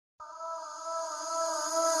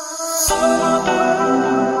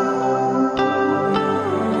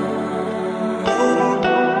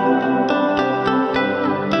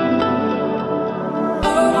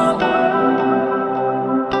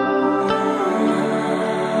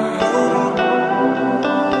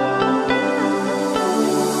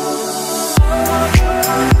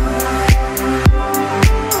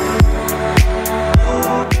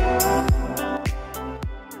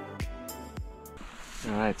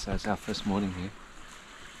Alright, so it's our first morning here.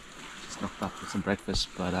 Just knocked up with some breakfast,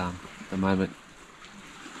 but at the moment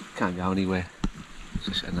can't go anywhere.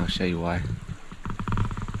 And I'll show you why.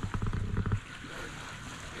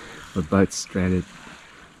 The boat's stranded.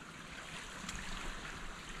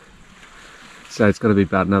 So it's got to be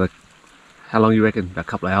about another, how long you reckon? About a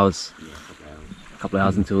couple of hours? Yeah, a couple of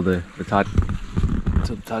hours until the tide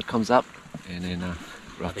comes up, and then I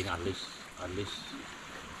think at least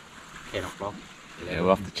 10 o'clock. Yeah,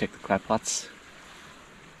 we'll have to check the crab pots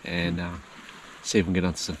and see if we can get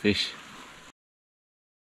onto some fish.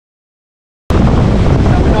 So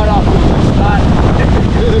we're not off the start.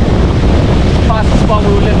 Past the spot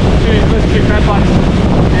where we left the first two crab pots,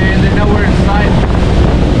 and they're nowhere in sight.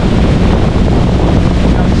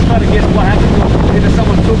 I'm just trying to guess what happened. Either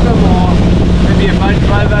someone took them or maybe a boat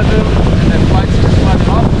drove over them and the boats just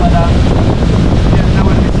floated off, but yeah, there's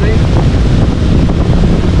nowhere to be seen.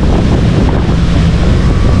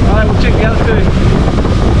 Alright, we'll check the other two.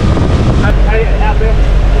 Hey, out there?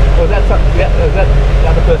 Or is that something? Yeah, is that the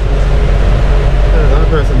other person's? That's the other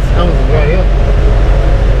person's. That was right here.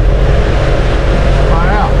 Far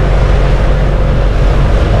out.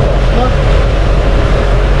 What?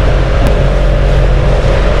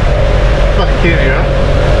 Fucking kidding me, right?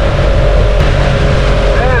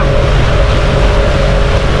 Damn.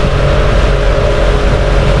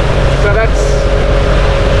 So that's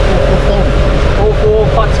all four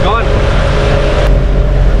pots gone.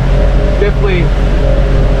 Definitely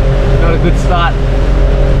not a good start.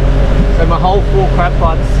 So my whole 4 crab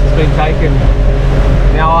pots has been taken.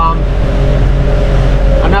 Now I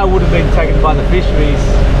know it would have been taken by the fisheries.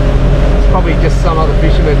 It's probably just some other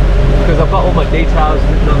fishermen, because I've got all my details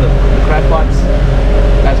written on the crab pots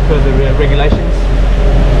as per the regulations.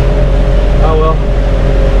 Oh well.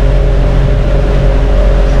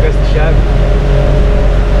 That's the show.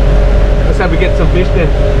 Let's hope we get some fish then.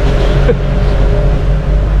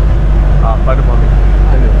 Photo bombing.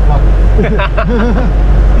 I mean, fuck.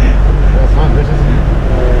 That's fun, bitches.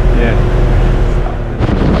 Yeah.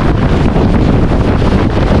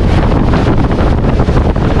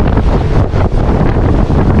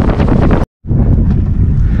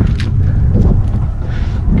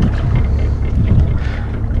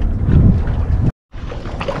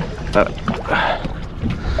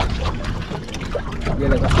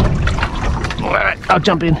 Alright, I'll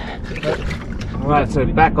jump in. Alright, so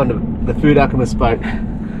back on the food alchemist boat,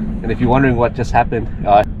 and if you're wondering what just happened,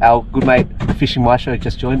 our good mate, the fishing Maestro,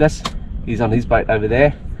 just joined us. He's on his boat over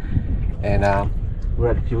there, and we're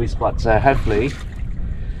at the Dewey spot, so hopefully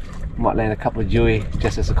we might land a couple of Dewey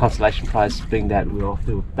just as a consolation prize, being that we're off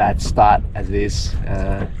to a bad start as it is.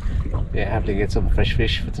 Yeah, hopefully get some fresh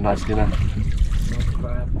fish for tonight's dinner.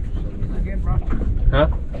 Huh?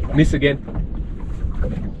 Miss again.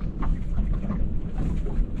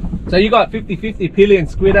 So you got 50-50 pilly and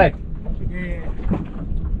squid, eh? Yeah.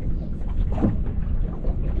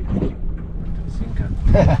 Sinker.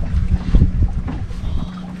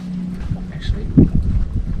 Actually,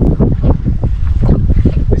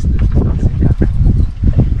 this is not sinker.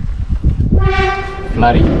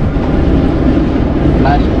 Bloody.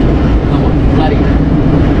 Bloody. Come on, bloody.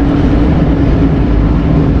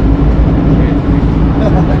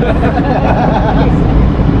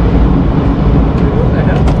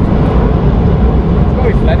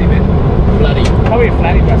 Flatty, man. Bloody. Probably a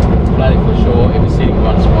flatty, bro. Bloody for sure. If he's sitting in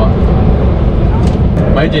one spot.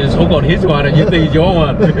 Imagine it's hook on his one and you think it's your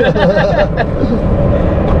one.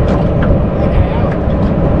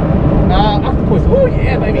 Octopus. Oh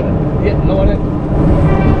yeah, baby. Yeah, lower it.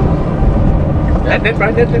 That bro,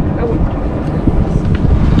 that one.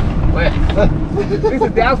 Where? This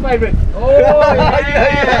is Dow's favourite. Oh yeah.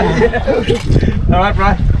 Alright,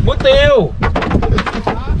 bro. What the hell?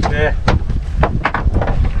 Yeah.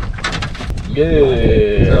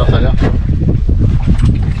 Yeah.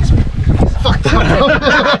 Fuck that.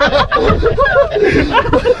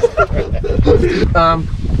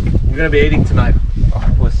 We're gonna be eating tonight.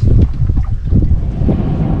 Octopus.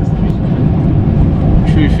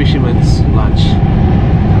 True fisherman's lunch.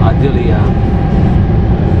 Ideally, a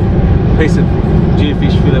piece of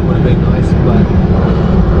Jewfish fillet would have been nice, but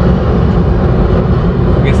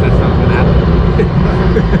I guess that's not gonna happen.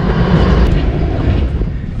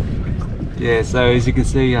 Yeah, so as you can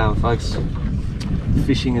see, folks,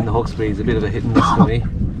 fishing in the Hawkesbury is a bit of a hit and miss for me,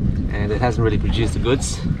 and it hasn't really produced the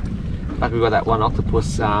goods. Like we've got that one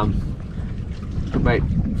octopus, good mate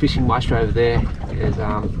fishing Maestro over there is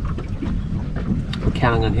we're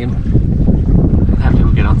counting on him. Hopefully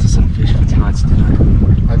we'll get onto some fish for tonight's dinner.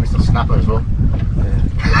 I missed a snapper as well.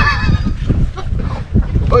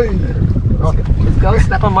 Let's go,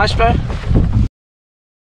 snap on Maestro.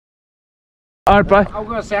 Alright, bro. I'm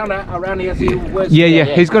gonna sound out around here, see where's Yeah,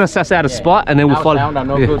 he's gonna suss out a spot and then we'll follow. Sound,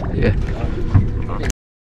 no yeah, good. Yeah.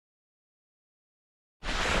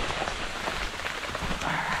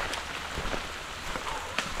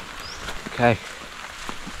 Okay.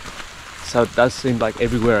 So it does seem like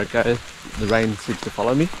everywhere I go, the rain seems to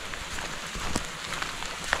follow me.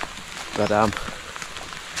 But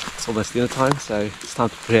it's almost dinner time, so it's time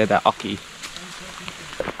to prepare that oki.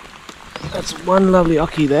 That's one lovely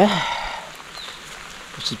oki there.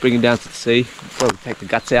 Let's just bring it down to the sea. Probably take the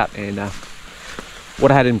guts out, and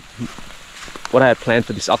what I had planned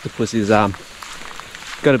for this octopus is going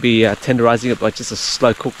to be tenderizing it by just a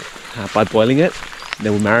slow cook by boiling it. And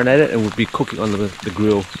then we'll marinate it and we'll be cooking on the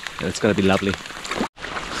grill, and it's going to be lovely.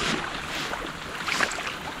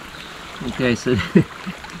 Okay, so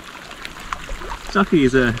this oki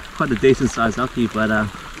is quite a decent sized oki, but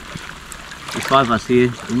there's 5 of us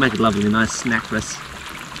here. We'll make it lovely, nice snack for us.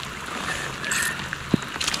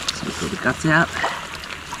 So we'll pull the guts out.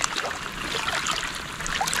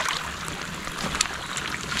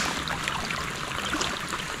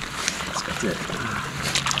 That's it.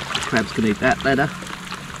 The crabs can eat that later.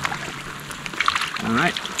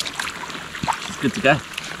 Alright, it's good to go.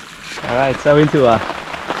 Alright, so into a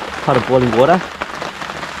pot of boiling water.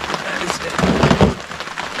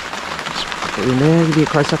 Put it in there, give you a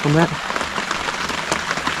close up on that.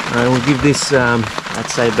 Alright, we'll give this, I'd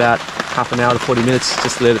say about half an hour to 40 minutes,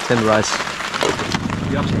 just to let it tenderize.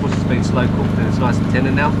 The octopus has been slow cooked and it's nice and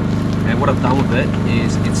tender now. And what I've done with it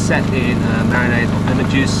is it's sat in marinated lemon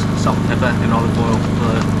juice, salt and pepper and olive oil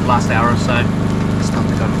for the last hour or so. It's time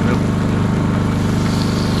to go to the grill.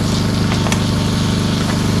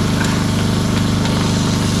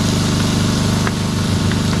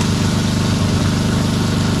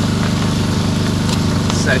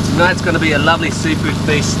 So tonight's going to be a lovely seafood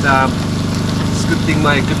feast. It's a good thing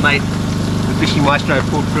my good mate, the fishing Maestro,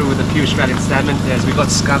 pulled through with a few Australian salmon as we got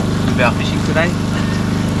skunked with our fishing today.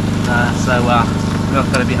 So we're not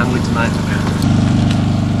going to be hungry tonight.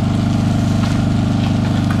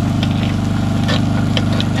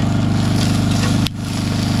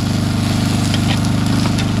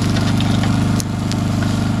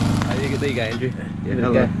 There you go, Andrew. Yeah, there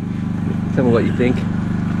you go. Tell me what you think.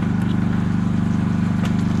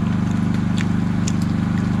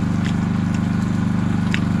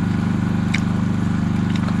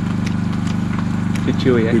 Bit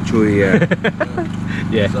chewy, eh? Bit chewy, yeah.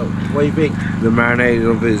 Yeah. So, what do you think? The marinade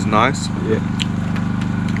of it is nice. Yeah.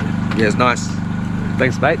 Yeah, it's nice.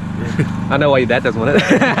 Thanks, mate. Yeah. I know why your dad doesn't want it.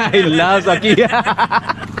 He loves oki. Yeah.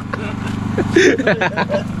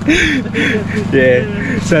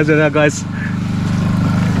 So now, guys,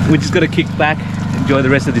 we're just gonna kick back, enjoy the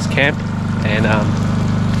rest of this camp, and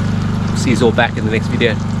see you all back in the next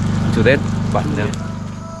video. Until then, bye for now.